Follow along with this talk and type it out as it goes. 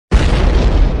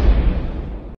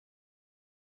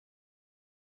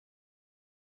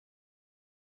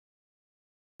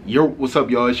Yo, what's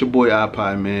up, y'all? It's your boy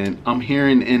iPod, man. I'm here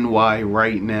in NY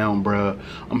right now, bruh.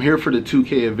 I'm here for the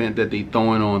 2K event that they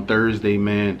throwing on Thursday,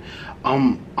 man.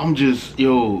 I'm just,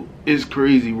 yo, it's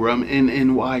crazy, bro. I'm in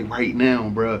NY right now,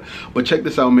 bro. But check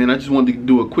this out, man. I just wanted to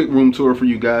do a quick room tour for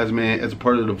you guys, man, as a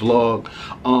part of the vlog.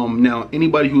 Now,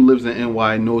 anybody who lives in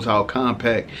NY knows how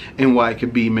compact NY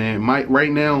could be, man.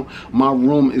 Right now, my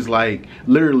room is like,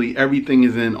 literally everything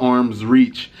is in arm's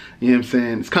reach. You know what I'm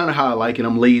saying? It's kind of how I like it.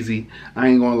 I'm lazy, I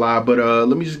ain't gonna lie. But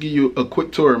let me just give you a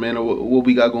quick tour, man, of what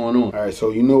we got going on. All right, so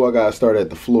you know I gotta start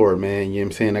at the floor, man. You know what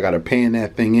I'm saying? I gotta pan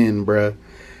that thing in, bruh.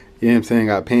 You know what I'm saying?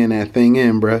 I gotta pan that thing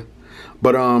in, bruh.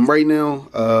 But right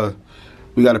now,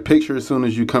 we got a picture as soon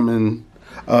as you come in.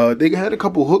 They had a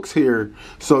couple hooks here,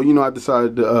 so you know I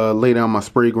decided to lay down my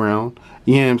spray ground.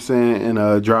 You know what I'm saying?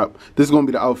 And drop. This is gonna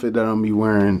be the outfit that I'm gonna be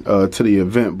wearing to the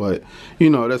event. But you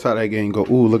know that's how that game go.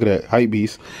 Ooh, look at that hype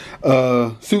beast.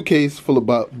 Suitcase full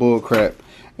of bull crap.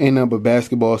 Ain't nothing but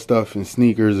basketball stuff and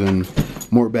sneakers and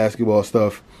more basketball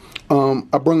stuff.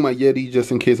 I brung my Yeti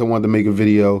just in case I wanted to make a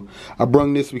video. I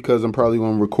brung this because I'm probably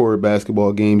going to record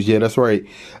basketball games. Yeah, that's right.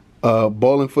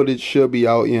 Balling footage should be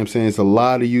out. You know what I'm saying? It's a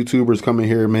lot of YouTubers coming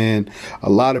here, man. A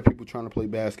lot of people trying to play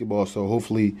basketball. So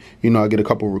hopefully, you know, I get a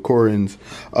couple recordings.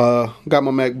 Got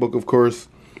my MacBook, of course.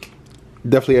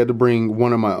 Definitely had to bring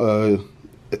one of my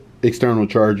external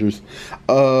chargers.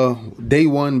 Day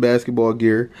one basketball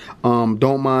gear.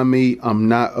 Don't mind me, I'm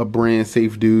not a brand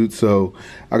safe dude, so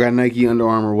I got Nike, Under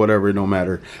Armour, whatever, it don't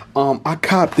matter. I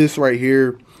copped this right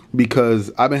here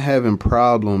because I've been having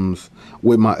problems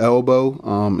with my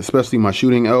elbow, especially my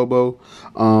shooting elbow.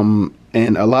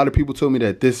 And a lot of people told me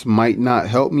that this might not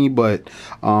help me, but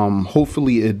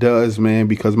hopefully it does, man,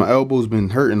 because my elbow's been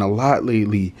hurting a lot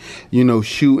lately. You know,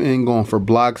 shooting, going for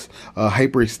blocks,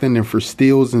 hyperextending for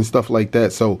steals and stuff like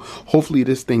that. So hopefully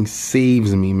this thing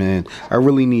saves me, man. I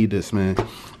really need this, man.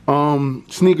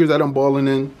 Sneakers that I'm balling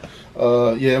in.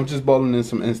 Yeah, I'm just balling in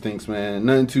some Instincts, man.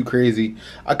 Nothing too crazy.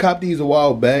 I copped these a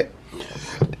while back,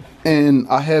 and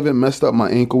I haven't messed up my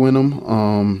ankle in them. You know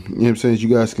what I'm saying? As you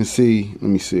guys can see, let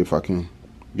me see if I can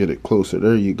get it closer.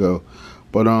 There you go.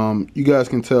 But you guys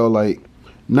can tell, like,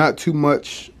 not too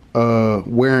much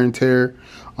wear and tear.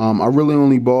 I really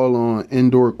only ball on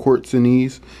indoor courts in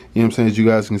these. You know what I'm saying? As you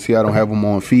guys can see, I don't have them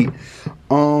on feet.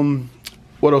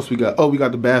 What else we got? Oh, we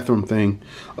got the bathroom thing.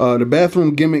 The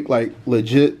bathroom gimmick, like,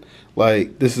 legit.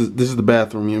 Like, this is the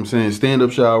bathroom, you know what I'm saying?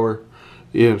 Stand-up shower,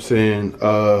 you know what I'm saying?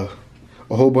 A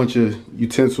whole bunch of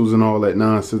utensils and all that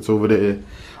nonsense over there.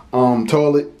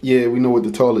 Toilet, yeah, we know what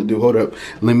the toilet do. Hold up,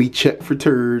 let me check for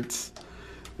turds.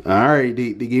 All right,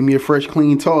 they gave me a fresh,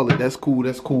 clean toilet. That's cool,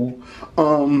 that's cool.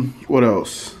 What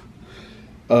else?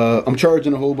 I'm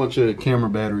charging a whole bunch of camera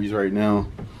batteries right now.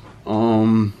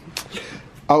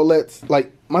 Outlets,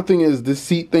 like, my thing is this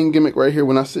seat thing gimmick right here.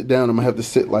 When I sit down, I'm gonna have to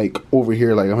sit like over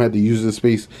here, like I'm gonna have to use this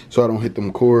space so I don't hit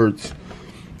them cords.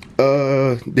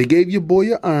 They gave your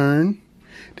boy an iron.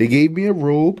 They gave me a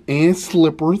robe and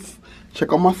slippers.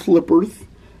 Check out my slippers.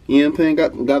 You know what I'm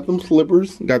saying? Got them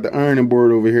slippers. Got the ironing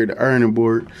board over here, the ironing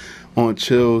board on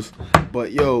chills.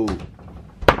 But yo,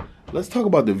 let's talk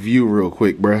about the view real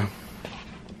quick, bruh.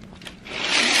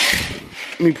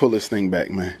 Let me pull this thing back,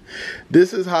 man.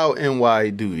 This is how NY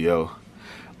do, yo.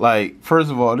 Like,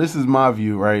 first of all, this is my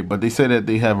view, right? But they say that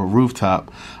they have a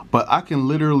rooftop. But I can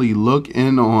literally look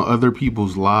in on other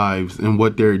people's lives and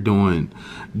what they're doing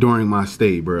during my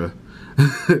stay, bruh.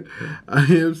 I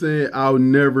am saying I'll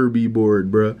never be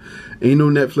bored, bruh. Ain't no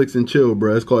Netflix and chill,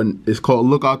 bruh. It's called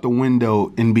look out the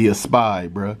window and be a spy,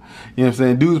 bruh. You know what I'm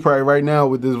saying? Dude's probably right now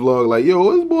with this vlog like, yo,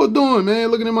 what's this boy doing, man?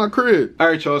 Looking at my crib. All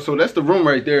right, y'all. So that's the room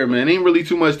right there, man. Ain't really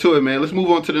too much to it, man. Let's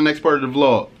move on to the next part of the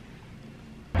vlog.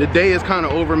 The day is kind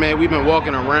of over, man. We've been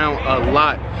walking around a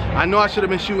lot. I know I should have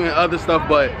been shooting other stuff,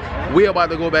 but we about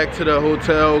to go back to the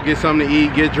hotel, get something to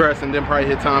eat, get dressed, and then probably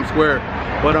hit Times Square.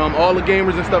 But all the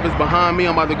gamers and stuff is behind me.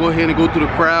 I'm about to go ahead and go through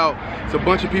the crowd. It's a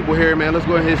bunch of people here, man. Let's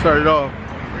go ahead and start it off.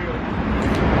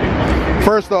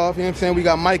 First off, you know what I'm saying, we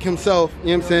got Mike himself,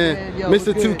 you know what I'm saying,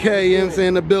 Mr. 2K, you know what I'm saying,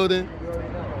 in the building.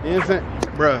 You know what I'm saying?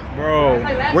 Bruh. Bro.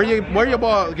 Where your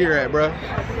ball gear at, bruh?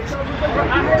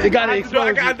 You gotta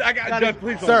expose I got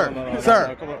please.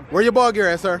 Sir, where your ball gear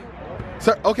at, sir?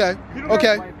 Sir, okay.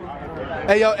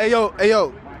 Hey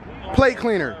yo. Plate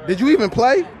cleaner. Did you even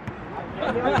play?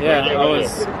 Yeah, I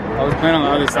was playing on the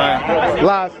other side.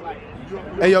 Lies.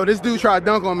 Hey yo, this dude tried to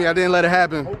dunk on me. I didn't let it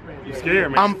happen. You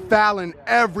scared, man. I'm fouling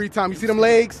every time. You see them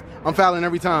legs? I'm fouling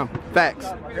every time. Facts.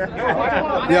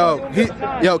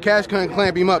 Yo, Cash couldn't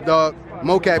clamp him up, dog.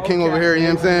 Mocap King over here, you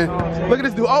know what I'm saying? Look at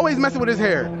this dude, always messing with his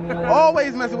hair.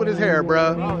 Always messing with his hair,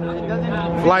 bruh.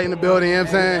 Flight in the building, you know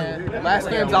what I'm saying? Last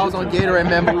games I was on Gatorade,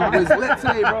 man, but we was lit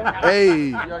today, bro.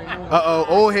 Hey,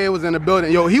 old head was in the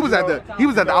building. Yo, he was at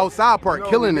the outside part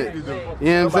killing it. You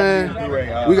know what I'm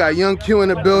saying? We got Young Q in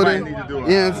the building. You know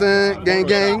what I'm saying? Gang,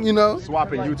 gang. You know.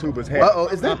 Swapping YouTubers' head.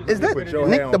 Is that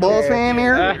Nick the Balls fan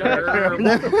here?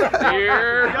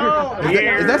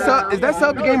 Is that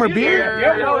Sub the Gamer beer?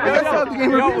 Is that Sub the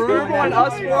Gamer beer? Remember when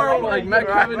us four like met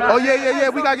Kevin? Oh yeah.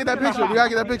 We gotta get that picture.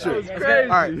 All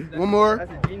right, one more.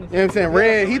 You know what I'm saying?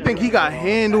 Red, he think he got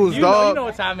handles, dog. You know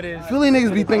what time it is. Philly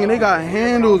niggas be thinking they got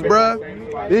handles,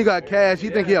 bruh. He got cash. He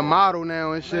think he a model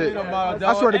now and shit.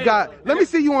 I swear to God. Let me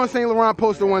see you on St. Laurent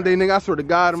poster one day, nigga. I swear to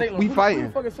God, we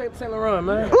fighting. Fucking St. Laurent,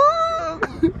 man.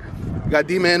 Got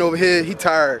D-Man over here. He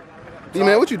tired.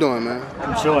 D-Man, what you doing, man?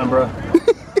 I'm chilling, bro.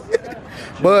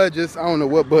 Bud, just, I don't know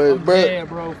what Bud. Yeah,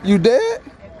 bro. You dead?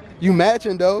 You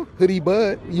matching, though. Hoodie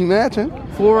Bud. You matching.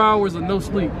 4 hours of no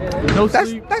sleep. No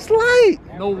sleep. That's light.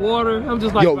 No water. I'm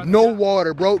just like. Yo, no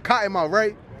water, bro. Cotton mouth,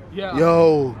 right? Yeah.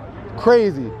 Yo,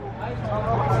 crazy.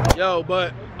 Yo,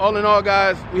 but all in all,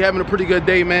 guys, we having a pretty good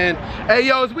day, man. Hey,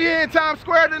 yo, is we here in Times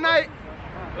Square tonight?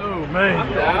 Oh, man.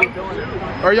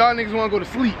 Or y'all niggas want to go to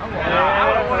sleep?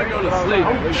 I don't want to go to sleep.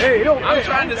 Hey, I'm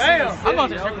trying to see. I'm about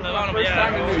to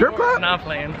strip club. Not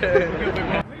playing. We just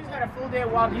had a full day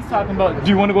walk. He's talking about, do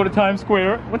you want to go to Times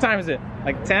Square? What time is it?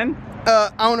 Like 10?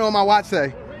 I don't know what my watch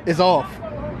say. It's off.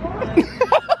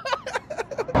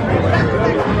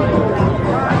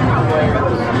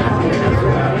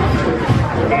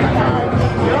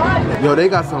 Yo, they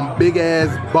got some big ass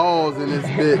balls in this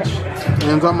bitch. You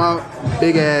know what I'm talking about?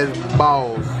 Big ass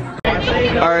balls.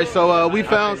 Alright, so we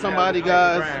found somebody,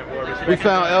 guys. We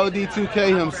found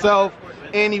LD2K himself.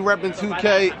 And he repping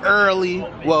 2K early.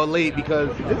 Well, late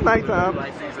because it's nighttime.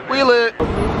 We lit.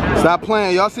 Stop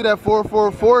playing. Y'all see that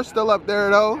 444 still up there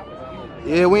though?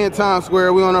 Yeah, we in Times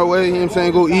Square. We on our way. You know what I'm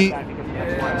saying? Go eat.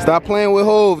 Stop playing with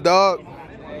Hove, dog.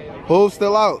 Hove's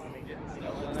still out.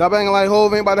 Stop acting like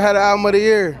Hove ain't about to have the album of the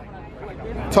year.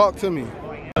 Talk to me.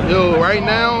 Yo, right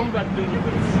now,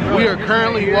 we are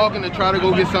currently walking to try to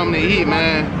go get something to eat,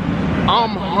 man. I'm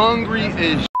hungry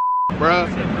as bruh.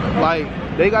 Like,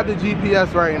 they got the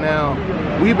GPS right now.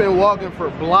 We've been walking for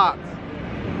blocks.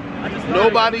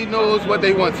 Nobody knows what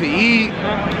they want to eat.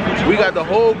 We got the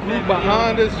whole group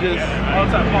behind us just,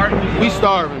 we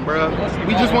starving, bruh.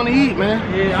 We just want to eat, man.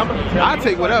 I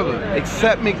take whatever,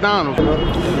 except McDonald's.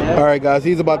 All right, guys,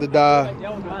 he's about to die.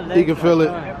 He can feel it.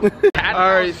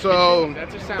 All right, so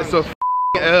it's a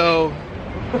L.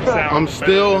 I'm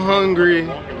still hungry.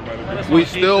 We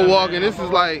still walking. This is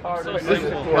like,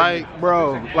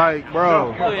 bro, like,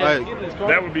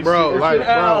 that would be bro, like,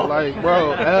 bro, like,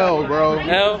 bro, L, bro,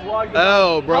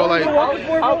 L, bro, like,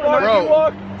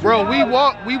 bro,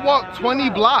 we walked 20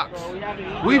 blocks.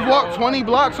 We've walked 20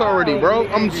 blocks already, bro.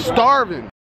 I'm starving.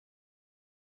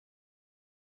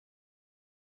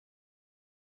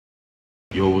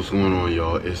 Yo, what's going on,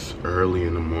 y'all? It's early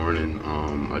in the morning.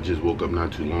 I just woke up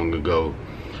not too long ago.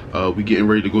 We getting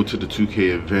ready to go to the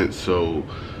 2K event, so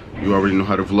you already know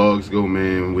how the vlogs go,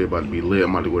 man. We're about to be lit.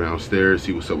 I'm about to go downstairs,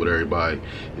 see what's up with everybody,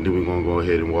 and then we're gonna go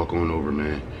ahead and walk on over,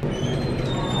 man.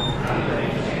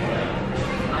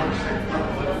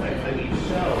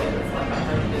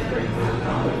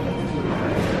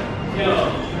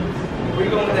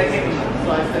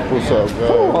 What's up,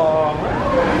 God?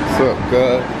 What's up,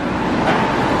 God?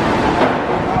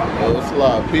 Oh, it's a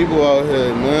lot of people out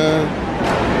here, man.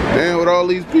 Damn, what all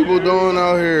these people doing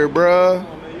out here, bruh?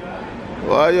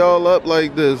 Why y'all up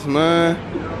like this, man?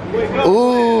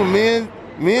 Ooh, me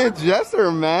and Jess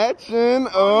are matching.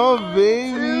 Oh,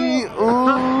 baby.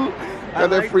 Ooh. Got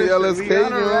that free LSK,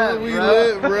 man. We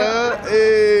lit, bruh.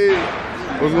 Hey.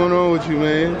 What's going on with you,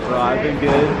 man? Bro, I've been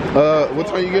good. What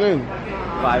time you get in?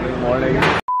 5 in the morning.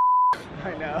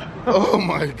 Right now. Oh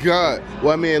my God.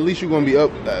 Well, I mean, at least you're gonna be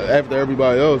up after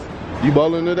everybody else. You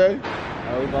balling today?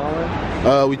 Are we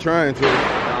balling? We trying to.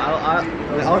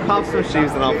 I'll cop some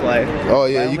shoes and I'll play. Oh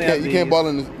yeah, you can't ball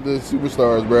in the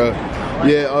superstars, bro.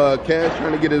 Yeah, Cash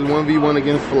trying to get his 1v1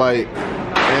 against Flight,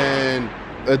 and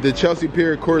the Chelsea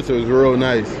Pier courts is real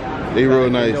nice. They real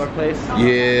nice.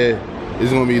 Yeah,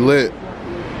 it's gonna be lit.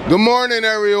 Good morning,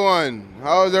 everyone.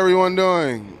 How is everyone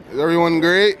doing? Is everyone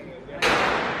great?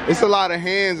 It's a lot of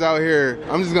hands out here.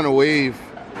 I'm just gonna wave.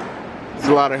 It's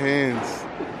a lot of hands.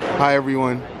 Hi,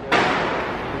 everyone.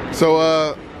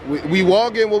 So, we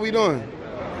walking, what we doing?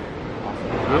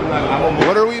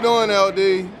 What are we doing,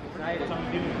 LD?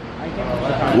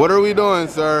 What are we doing,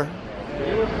 sir?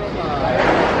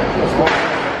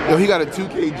 Yo, he got a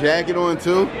 2K jacket on,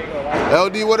 too?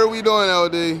 LD, what are we doing,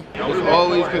 LD? There's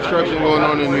always construction going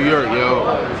on in New York, yo.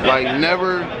 Like,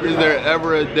 never is there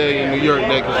ever a day in New York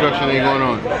that construction ain't going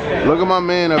on. Look at my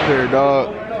man up here,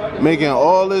 dog. Making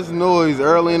all this noise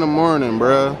early in the morning,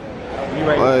 bruh.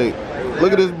 Like,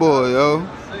 look at this boy, yo.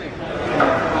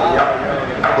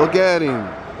 Look at him.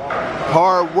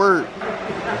 Hard work,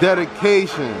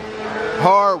 dedication.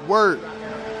 Hard work,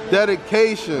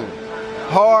 dedication.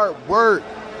 Hard work,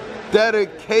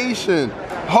 dedication.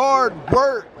 Hard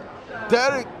work,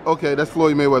 okay, that's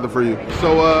Floyd Mayweather for you.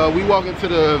 So we walk into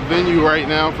the venue right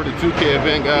now for the 2K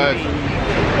event, guys.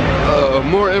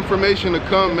 More information to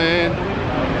come, man.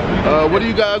 What do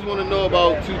you guys want to know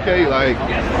about 2K? Like,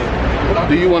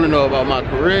 do you want to know about my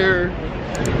career?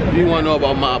 Do you want to know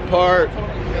about my park?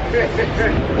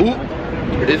 Ooh,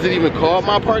 is it even called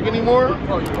my park anymore?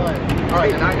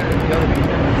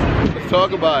 Let's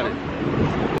talk about it.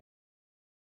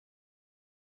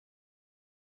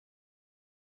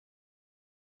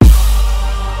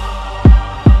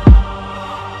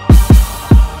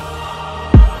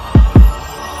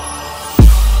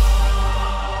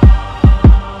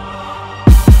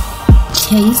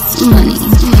 Chase money.